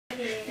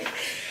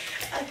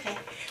Okay.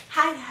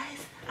 Hi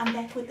guys, I'm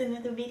back with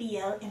another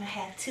video and I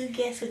have two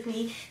guests with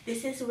me.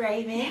 This is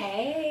Raven.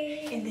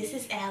 Hey. And this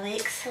is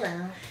Alex.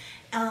 Hello.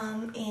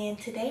 And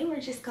today we're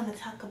just going to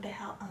talk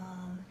about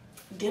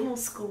dental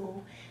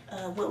school,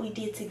 what we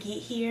did to get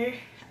here,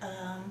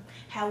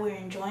 how we're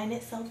enjoying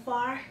it so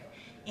far,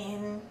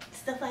 and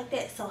stuff like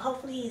that. So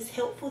hopefully it's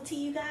helpful to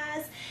you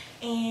guys.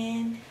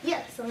 And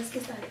yeah, so let's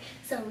get started.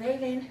 So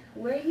Raven,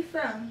 where are you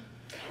from?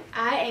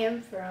 I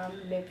am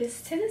from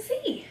Memphis,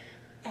 Tennessee.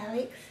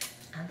 Alex?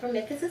 I'm from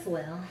Memphis as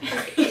well.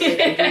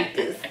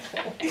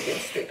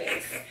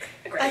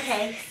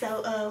 Okay,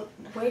 so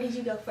where did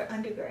you go for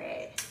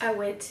undergrad? I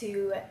went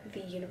to the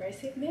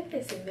University of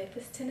Memphis in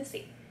Memphis,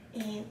 Tennessee.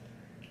 And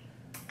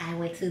I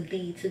went to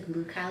the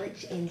Tougaloo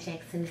College in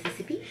Jackson,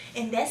 Mississippi.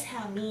 And that's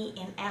how me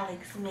and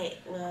Alex met.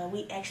 Well,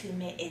 we actually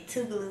met at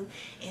Tougaloo,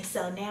 and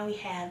so now we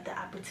have the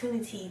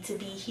opportunity to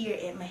be here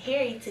at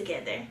Meharry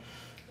together.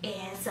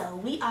 And so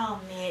we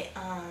all met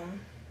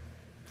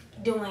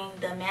doing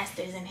the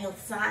Masters in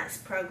Health Science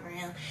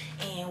program,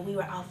 and we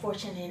were all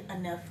fortunate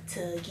enough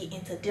to get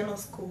into dental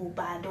school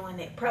by doing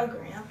that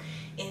program.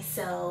 And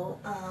so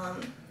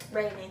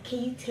Raven,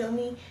 can you tell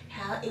me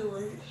how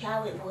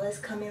it was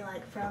coming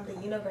like from the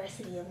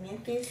University of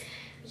Memphis?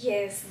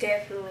 Yes,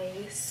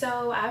 definitely.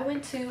 So I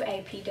went to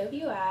a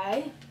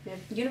PWI.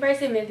 The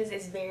University of Memphis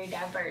is very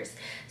diverse.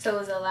 So it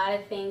was a lot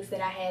of things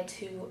that I had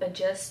to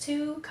adjust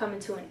to coming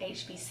to an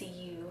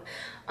HBCU.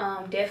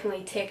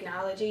 Definitely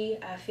technology.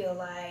 I feel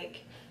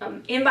like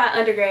in my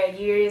undergrad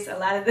years, a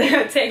lot of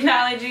the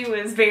technology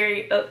was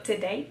very up to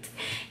date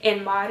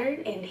and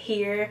modern. And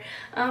here,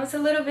 it's a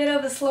little bit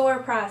of a slower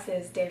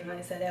process,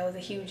 definitely. So that was a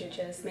huge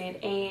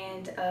adjustment,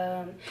 and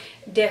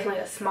definitely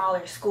a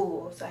smaller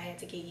school. So I had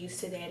to get used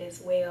to that as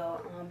well.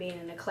 Being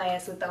in a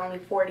class with only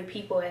 40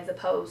 people as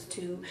opposed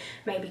to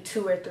maybe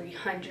 200 or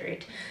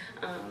 300.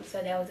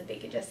 So that was a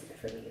big adjustment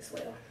for me as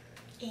well.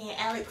 And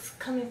Alex,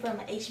 coming from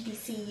an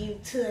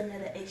HBCU to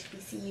another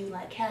HBCU,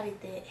 like how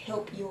did that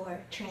help your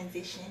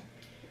transition?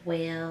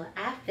 Well,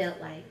 I felt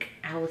like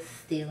I was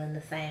still in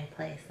the same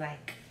place.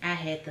 Like I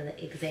had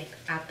the exact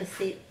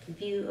opposite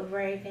view of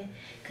Raven,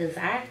 because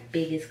our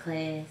biggest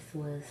class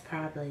was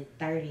probably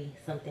 30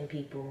 something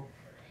people,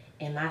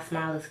 and my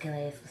smallest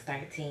class was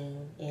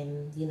 13.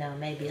 And you know,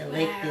 maybe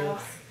electives, wow.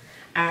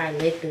 Our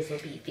electives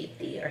would be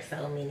 50 or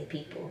so many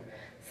people.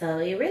 So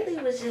it really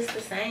was just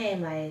the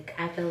same. Like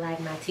I feel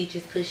like my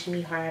teachers pushed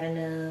me hard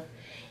enough,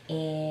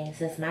 and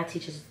since my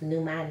teachers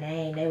knew my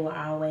name, they were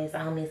always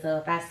on me. So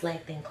if I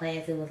slacked in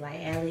class, it was like,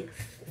 Alex,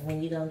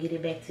 when you gonna get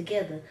it back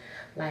together?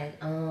 Like,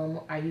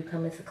 are you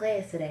coming to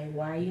class today?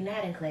 Why are you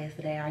not in class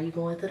today? Are you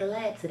going to the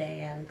lab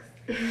today, Alex?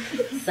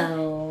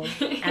 So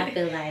I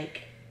feel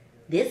like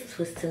this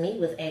was, to me,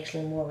 was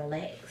actually more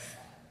relaxed.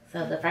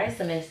 So the first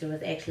semester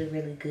was actually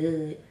really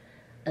good,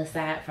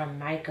 aside from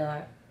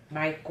micro,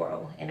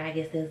 and I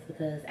guess that's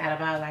because out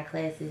of all our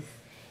classes,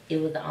 it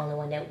was the only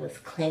one that was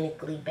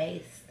clinically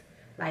based.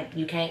 Like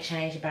you can't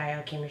change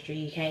biochemistry,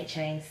 you can't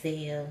change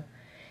cell.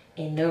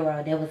 In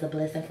neuro, that was a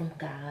blessing from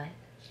God.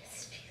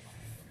 Yes,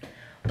 Jesus.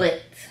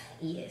 But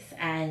yes,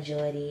 I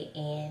enjoyed it,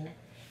 and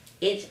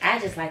I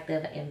just like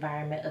the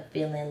environment of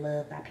feeling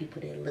loved by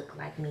people that look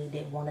like me,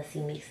 that want to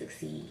see me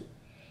succeed.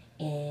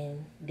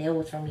 And that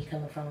was from me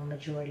coming from a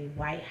majority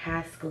white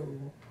high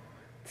school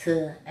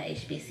to a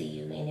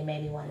HBCU, and it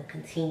made me want to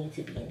continue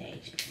to be in the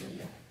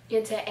HBCU.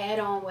 And to add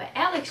on what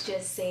Alex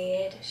just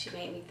said, she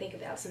made me think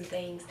about some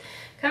things.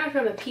 Coming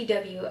from a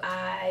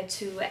PWI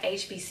to a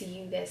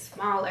HBCU that's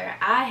smaller,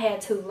 I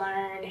had to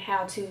learn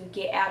how to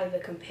get out of the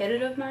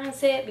competitive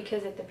mindset,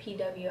 because at the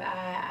PWI,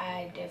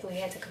 I definitely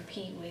had to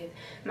compete with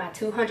my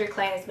 200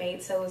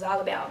 classmates, so it was all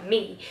about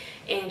me.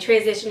 And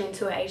transitioning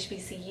to a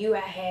HBCU, I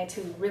had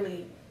to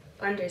really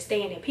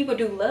understand that people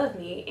do love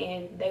me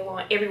and they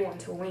want everyone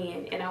to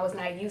win, and I was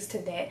not used to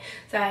that.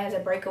 So I had to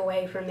break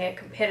away from that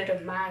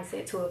competitive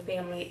mindset to a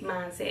family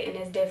mindset, and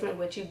that's definitely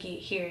what you get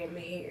here at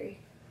Meharry.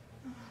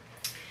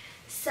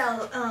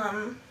 So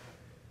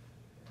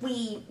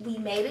we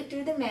made it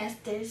through the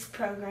master's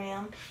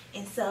program,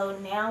 and so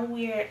now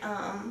we're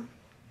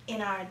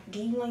in our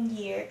D1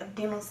 year of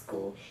dental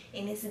school,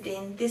 and this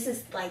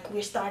is like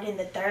we're starting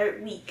the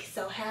 3rd week.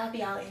 So how have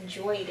y'all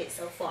enjoyed it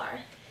so far?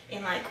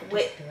 And like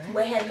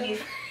what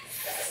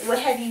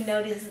have you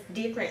noticed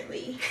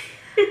differently?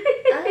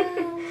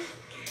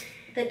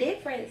 The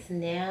difference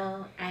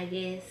now, I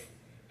guess,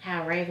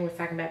 how Raven was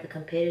talking about the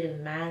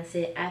competitive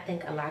mindset, I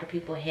think a lot of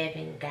people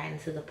haven't gotten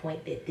to the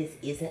point that this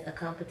isn't a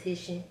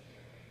competition,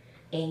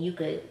 and you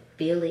could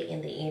feel it in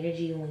the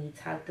energy when you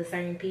talk to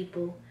certain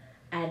people.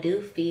 I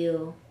do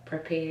feel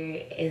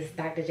prepared, as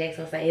Dr.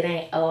 Jackson would say, it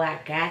ain't, oh, I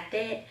got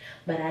that,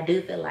 but I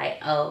do feel like,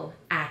 oh,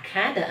 I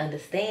kind of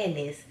understand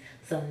this.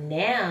 So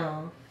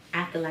now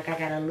I feel like I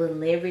got a little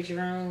leverage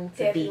room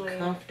to Definitely be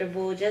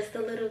comfortable just a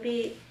little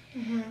bit.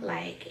 Mm-hmm.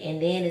 Like,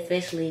 and then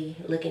especially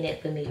looking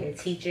at familiar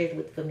teachers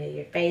with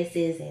familiar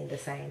faces and the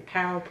same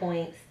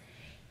PowerPoints,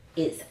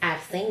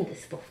 I've seen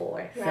this before.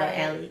 Right. So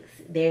Alex,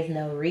 there's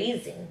no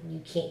reason you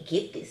can't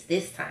get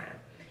this time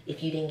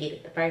if you didn't get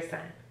it the first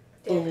time.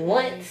 Definitely.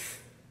 Once,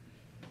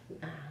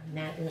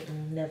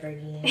 Never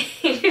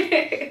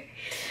again.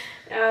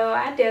 Oh,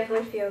 I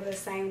definitely feel the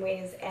same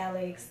way as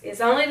Alex. It's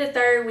only the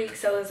 3rd week,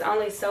 so it's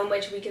only so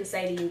much we can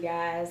say to you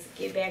guys.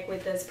 Get back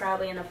with us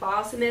probably in the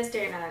fall semester,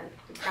 and I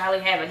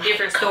probably have a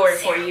different story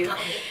for you.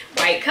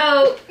 White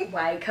coat,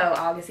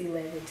 August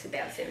 11,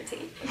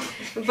 2017.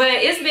 But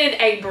it's been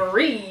a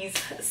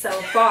breeze so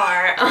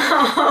far.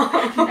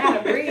 Not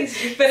a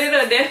breeze. But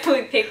it'll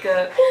definitely pick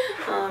up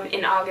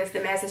in August. The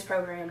master's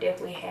program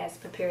definitely has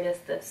prepared us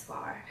thus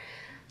far.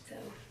 So,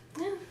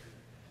 yeah.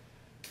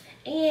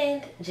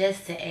 And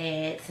just to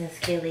add, since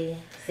Kelly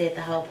said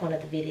the whole point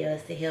of the video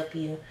is to help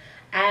you,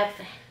 I've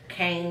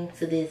came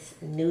to this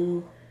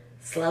new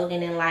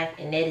slogan in life,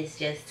 and that is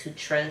just to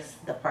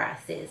trust the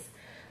process.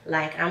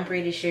 Like, I'm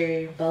pretty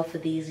sure both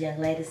of these young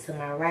ladies to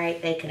my right,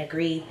 they can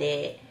agree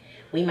that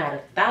we might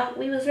have thought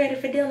we was ready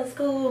for dental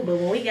school, but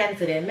when we got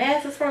into that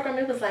master's program,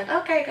 it was like,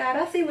 okay, God,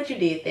 I see what you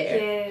did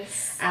there.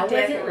 Yes, I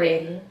wasn't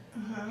ready.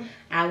 Mm-hmm.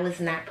 I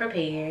was not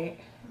prepared.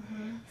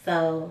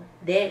 So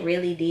that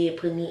really did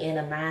put me in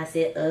a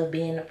mindset of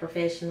being a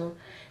professional.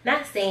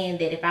 Not saying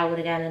that if I would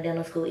have gotten a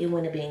dental school, it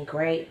wouldn't have been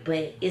great,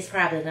 but it's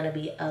probably going to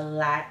be a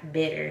lot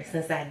better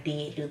since I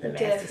did do the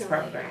master's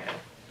program.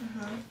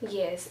 Mm-hmm.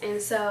 Yes,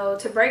 and so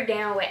to break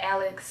down what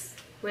Alex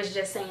was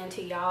just saying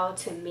to y'all,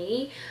 to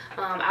me,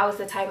 I was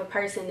the type of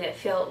person that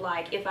felt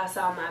like if I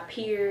saw my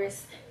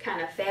peers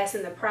kind of fast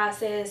in the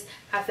process,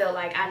 I felt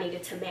like I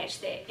needed to match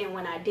that. And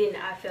when I didn't,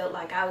 I felt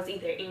like I was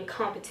either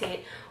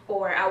incompetent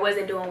or I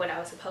wasn't doing what I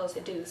was supposed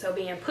to do. So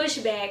being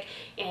pushed back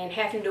and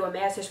having to do a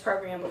master's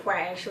program before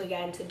I actually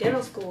got into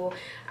dental school,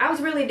 I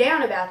was really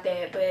down about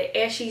that. But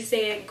as she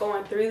said,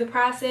 going through the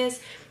process,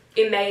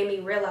 it made me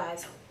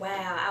realize,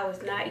 wow, I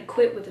was not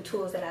equipped with the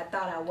tools that I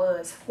thought I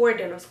was for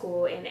dental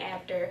school. And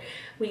after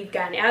we've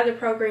gotten out of the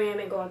program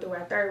and going through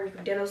our 3rd week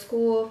of dental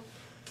school,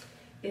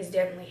 it's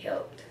definitely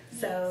helped.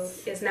 So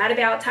it's not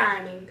about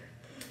timing.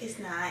 It's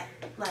not.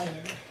 Like,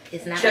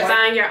 it's not. To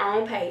find your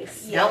own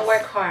pace. Yes. Don't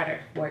work harder,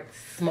 work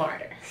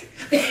smarter.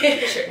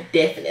 Sure.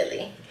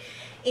 Definitely.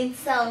 And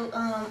so,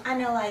 I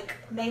know, like,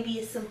 maybe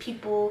it's some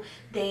people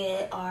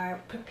that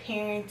are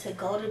preparing to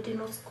go to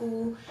dental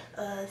school.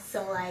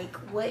 So, like,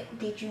 what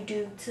did you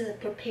do to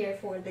prepare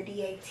for the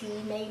DAT,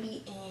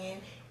 maybe? And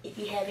if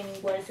you have any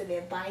words of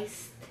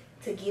advice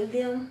to give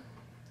them?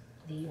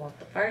 Do you want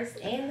the first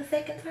and the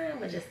second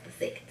time, or just the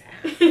second time?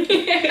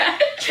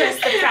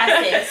 Trust the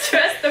process.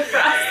 Trust the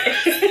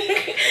process.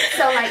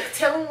 So, like,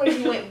 tell them where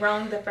you went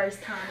wrong the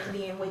first time and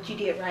then what you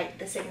did right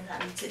the second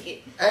time you took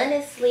it.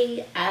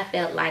 Honestly, I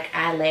felt like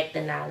I lacked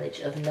the knowledge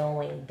of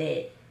knowing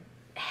that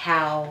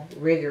how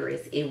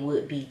rigorous it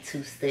would be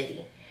to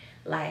study.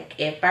 Like,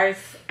 at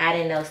first, I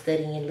didn't know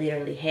studying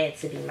literally had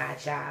to be my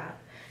job.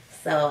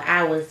 So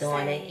I was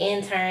doing an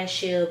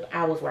internship.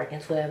 I was working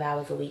 12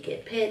 hours a week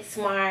at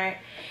PetSmart.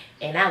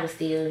 And I was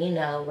still, you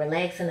know,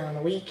 relaxing on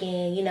the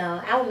weekend. You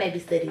know, I would maybe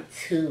study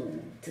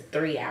 2 to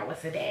 3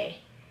 hours a day.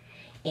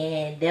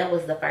 And that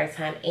was the first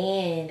time.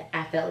 And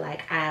I felt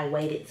like I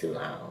waited too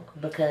long.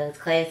 Because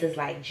classes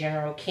like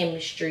general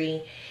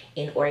chemistry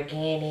and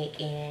organic,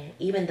 and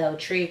even though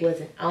trig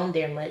wasn't on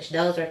there much,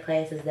 those are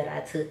classes that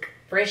I took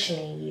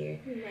freshman year.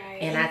 Right.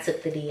 And I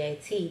took the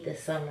DAT the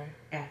summer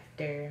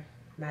after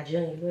my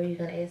junior. What were you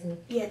going to ask me?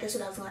 Yeah, that's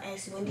what I was going to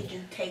ask you. When did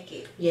you take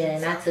it? Yeah,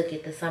 and I took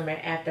it the summer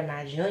after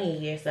my junior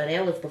year. So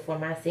that was before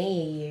my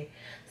senior year.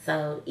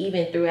 So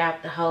even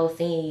throughout the whole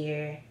senior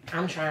year,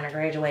 I'm trying to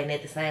graduate. And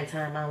at the same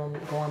time, I'm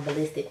going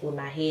ballistic with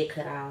my head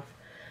cut off.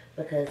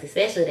 Because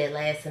especially that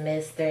last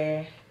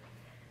semester,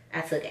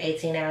 I took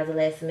 18 hours the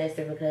last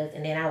semester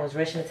and then I was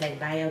rushing to take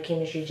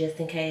biochemistry just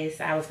in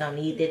case I was going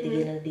to need that to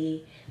get into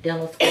the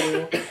dental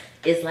school.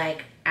 It's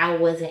like I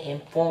wasn't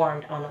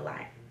informed on a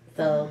lot.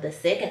 So the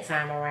second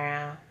time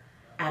around,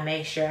 I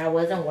made sure I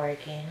wasn't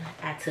working.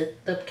 I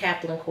took the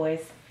Kaplan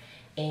course,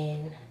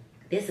 and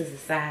this is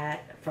aside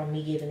from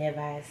me giving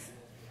advice.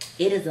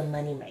 It is a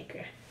money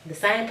maker. The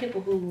same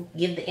people who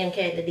give the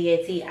MCAT,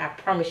 the DAT, I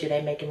promise you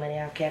they're making money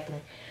off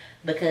Kaplan,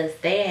 because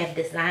they have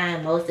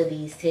designed most of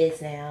these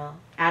tests now.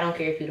 I don't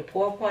care if you're the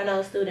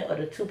 4.0 student or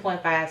the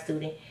 2.5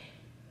 student.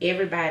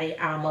 Everybody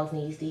almost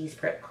needs these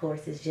prep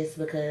courses just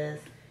because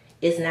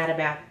it's not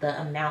about the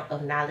amount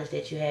of knowledge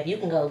that you have. You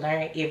can go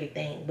learn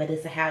everything, but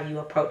it's how you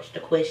approach the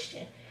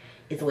question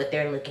is what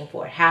they're looking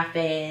for. How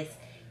fast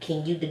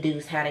can you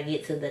deduce how to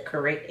get to the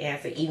correct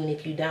answer, even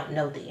if you don't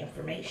know the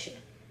information?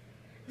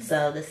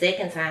 So the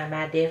second time,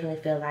 I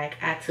definitely feel like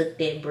I took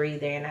that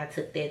breather and I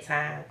took that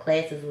time.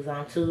 Classes was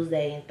on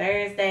Tuesday and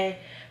Thursday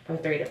from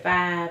 3 to 5.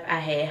 I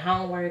had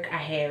homework. I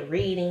had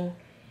reading.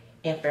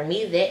 And for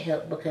me, that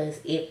helped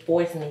because it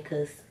forced me,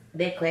 because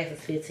that class was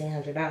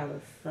 $1,500.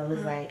 So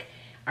it's like,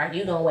 are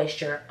you going to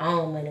waste your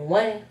own money?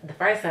 One, the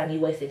first time you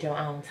wasted your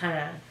own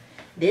time.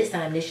 This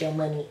time, this your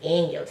money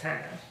and your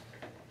time.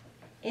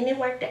 And it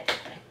worked out.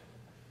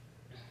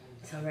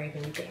 So,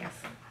 Raven, you can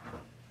answer.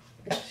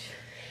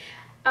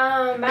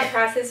 My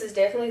process is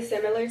definitely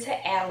similar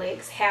to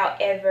Alex.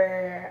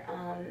 However,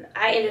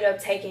 I ended up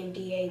taking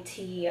DAT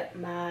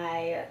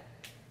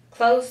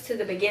close to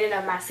the beginning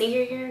of my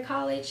senior year in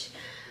college.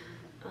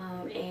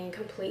 and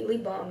completely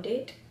bombed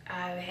it.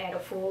 I had a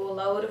full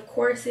load of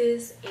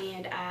courses,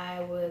 and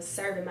I was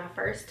serving my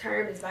first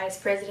term as vice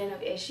president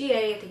of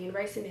SGA at the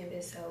University of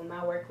Memphis, so my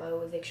workload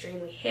was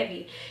extremely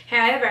heavy.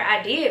 However,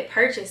 I did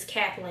purchase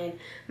Kaplan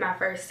my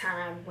first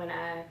time when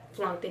I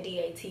flunked the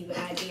DAT, but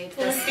I did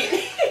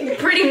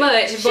pretty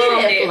much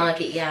bombed it.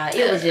 Flunk it, y'all.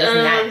 It was just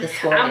not the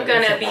score. I'm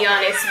gonna be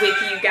honest with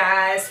you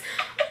guys.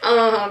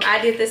 I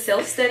did the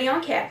self-study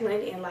on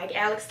Kaplan, and like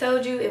Alex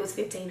told you, it was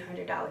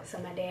 $1,500, so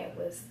my dad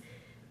was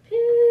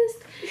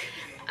pissed.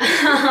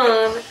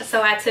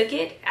 So I took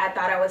it. I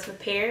thought I was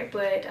prepared,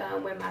 but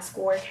when my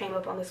score came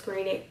up on the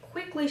screen, it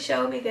quickly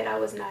showed me that I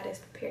was not as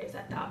prepared as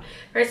I thought.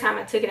 First time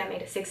I took it, I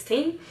made a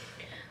 16.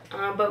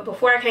 But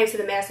before I came to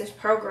the master's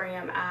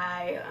program,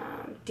 I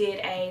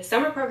did a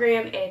summer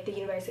program at the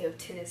University of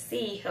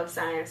Tennessee Health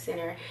Science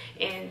Center,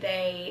 and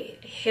they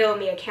held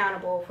me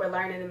accountable for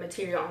learning the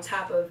material on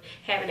top of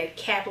having a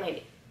Kaplan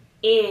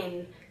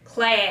in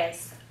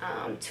class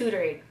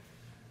tutoring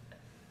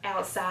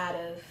outside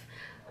of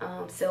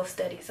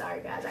self-study.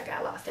 Sorry guys, I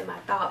got lost in my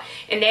thought,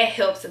 and that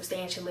helped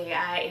substantially.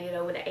 I ended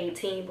up with an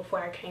 18 before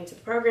I came to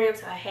the program,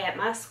 so I had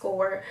my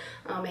score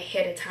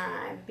ahead of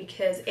time,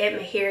 because at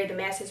Meharry, the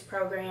master's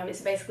program is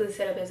basically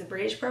set up as a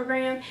bridge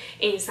program,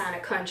 and you sign a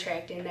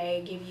contract, and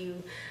they give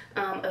you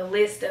a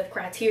list of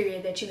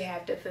criteria that you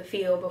have to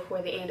fulfill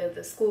before the end of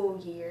the school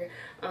year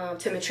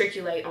to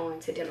matriculate on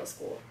to dental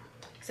school.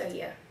 So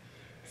yeah.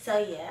 So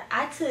yeah,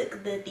 I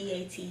took the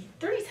DAT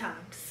 3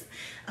 times,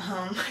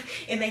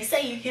 and they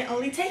say you can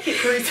only take it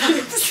 3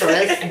 times.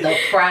 Trust the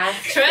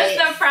process. Trust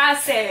the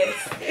process.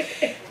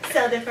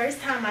 So the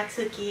first time I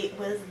took it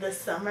was the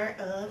summer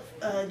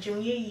of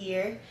junior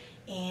year,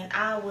 and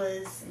I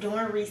was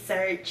doing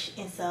research,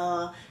 and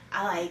so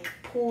I like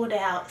pulled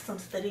out some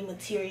study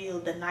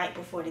material the night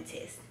before the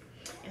test.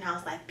 And I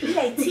was like,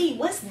 PAT,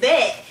 what's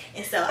that?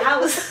 And so I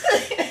was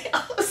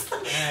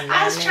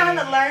trying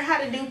to learn how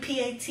to do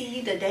PAT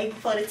the day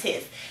before the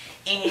test.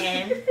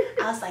 And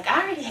I was like,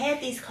 I already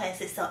had these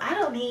classes, so I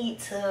don't need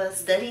to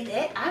study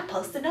that. I'm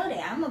supposed to know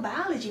that. I'm a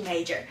biology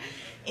major.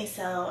 And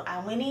so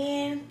I went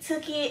in,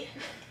 took it.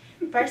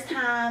 First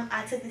time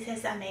I took the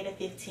test, I made a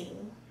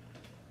 15.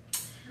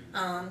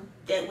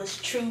 That was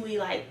truly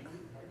like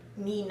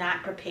me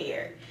not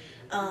prepared.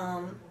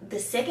 The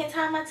second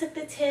time I took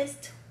the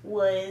test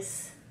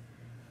was,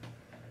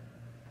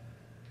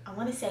 I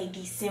want to say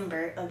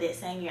December of that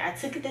same year. I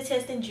took the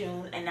test in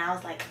June, and I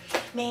was like,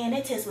 man,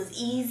 that test was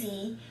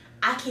easy.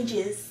 I can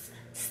just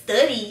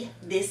study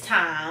this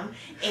time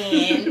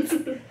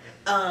and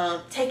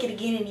take it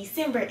again in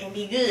December and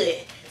be good.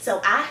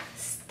 So I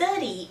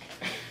studied,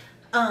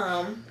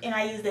 and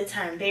I use the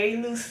term very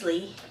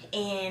loosely,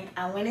 and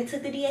I went into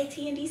the DAT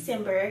in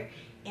December,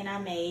 and I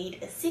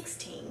made a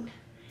 16.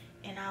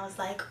 And I was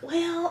like,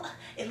 well,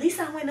 at least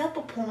I went up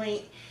a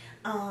point.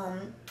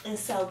 And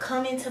so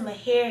coming to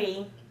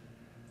Meharry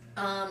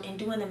and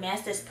doing the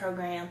master's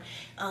program,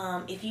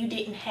 if you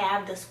didn't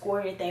have the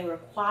score that they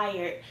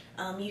required,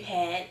 you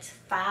had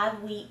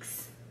 5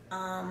 weeks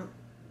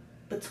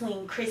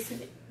between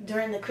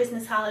during the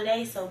Christmas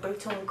holiday. So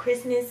between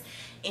Christmas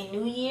and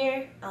New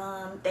Year,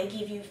 they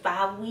give you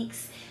 5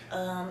 weeks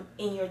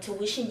in your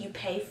tuition. You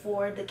pay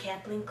for the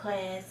Kaplan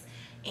class,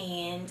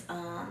 and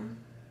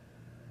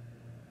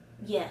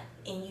yeah,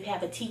 and you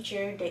have a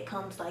teacher that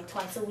comes like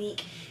twice a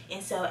week.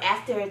 And so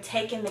after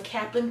taking the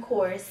Kaplan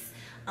course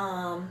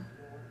and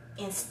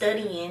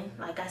studying,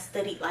 like I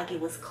studied like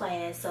it was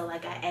class, so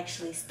like I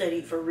actually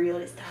studied for real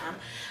this time,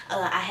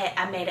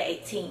 I made an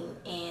 18.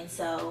 And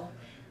so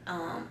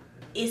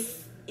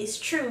it's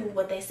true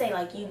what they say,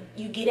 like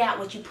you get out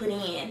what you put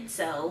in.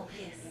 So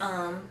yes.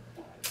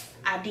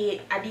 I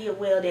did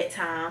well that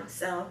time.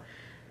 So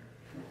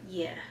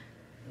yeah.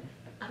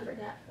 I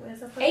forgot.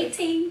 Where's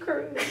 18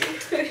 crew.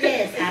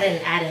 Yes, I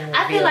didn't.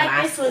 I feel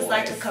like this was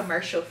like a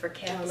commercial for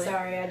Kaplan. I'm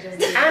sorry, I just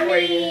did I it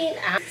for mean,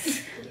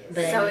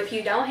 so if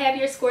you don't have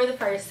your score the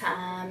first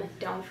time,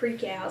 don't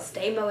freak out.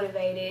 Stay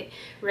motivated.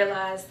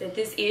 Realize that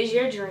this is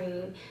your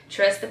dream.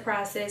 Trust the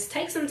process.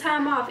 Take some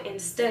time off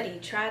and study.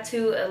 Try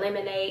to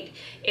eliminate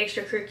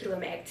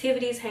extracurricular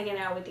activities, hanging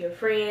out with your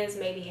friends,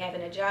 maybe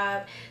having a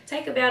job.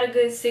 Take about a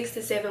good 6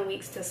 to 7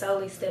 weeks to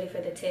solely study for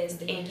the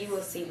test, yes, and you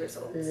will see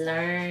results.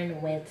 Learn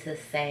when to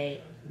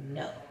say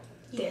no.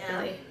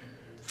 Definitely.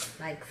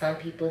 Like some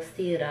people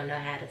still don't know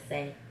how to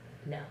say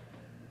no.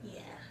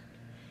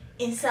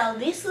 And so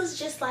this was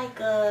just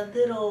like a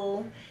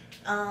little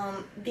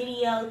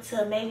video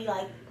to maybe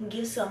like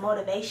give some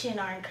motivation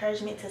or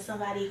encouragement to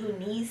somebody who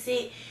needs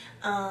it.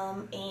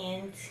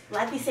 And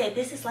like we said,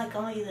 this is like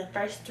only the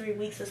first 3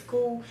 weeks of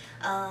school.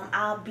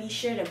 I'll be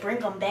sure to bring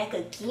them back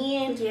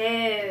again.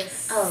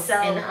 Yes. Oh, so,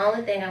 and the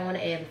only thing I want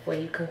to add before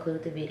you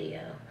conclude the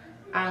video,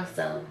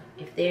 also,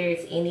 if there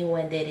is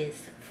anyone that is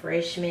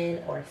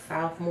freshmen or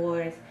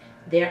sophomores,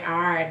 there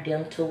are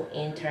dental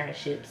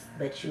internships,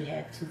 but you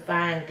have to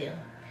find them.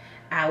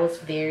 I was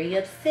very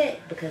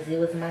upset because it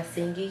was my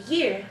senior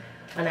year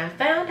when I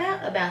found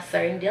out about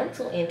certain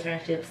dental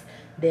internships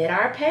that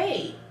are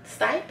paid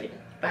stipend,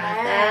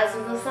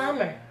 $5,000 a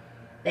summer.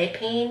 They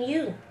paying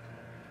you.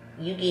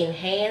 you getting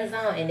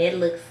hands-on, and it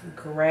looks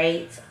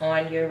great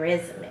on your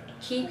resume.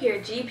 Keep your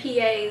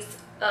GPAs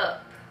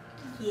up.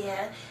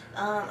 Yeah,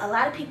 a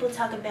lot of people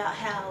talk about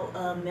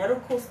how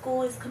medical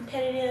school is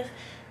competitive.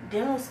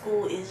 Dental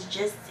school is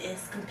just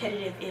as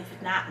competitive, if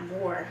not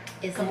more.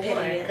 It's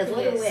competitive. Because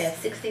what do we have?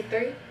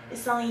 63.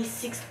 It's only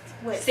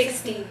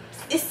 60.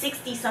 It's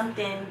 60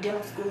 something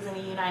dental schools in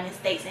the United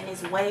States, and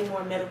it's way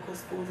more medical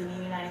schools in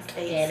the United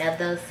States. And of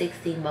those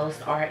 60,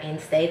 most are in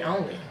state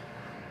only.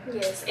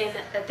 Yes, and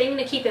a thing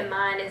to keep in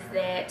mind is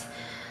that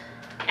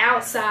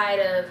outside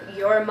of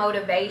your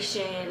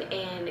motivation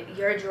and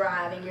your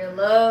drive and your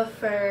love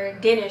for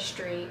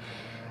dentistry,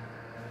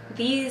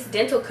 these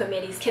dental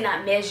committees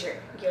cannot measure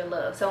your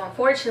love. So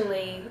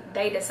unfortunately,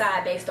 they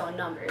decide based on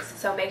numbers.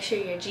 So make sure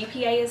your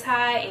GPA is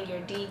high and your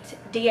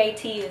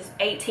DAT is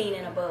 18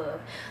 and above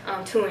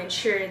to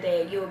ensure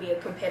that you will be a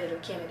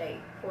competitive candidate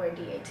for a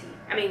DAT.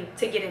 I mean,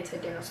 to get into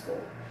dental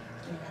school.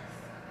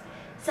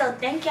 So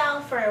thank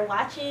y'all for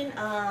watching.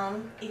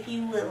 If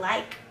you would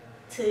like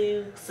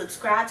to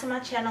subscribe to my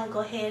channel, go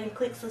ahead and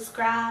click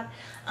subscribe,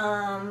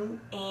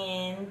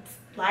 and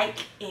like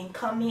and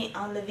comment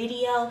on the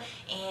video,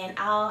 and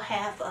I'll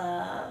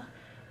have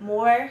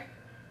more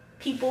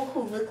people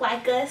who look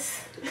like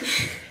us.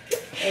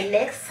 And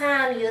next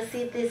time you'll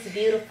see this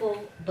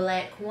beautiful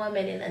black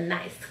woman in a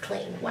nice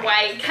clean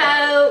White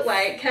coat.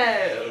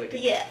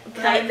 Yeah,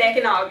 Coming back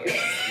in August.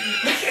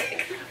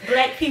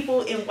 black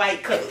people in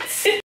white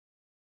coats.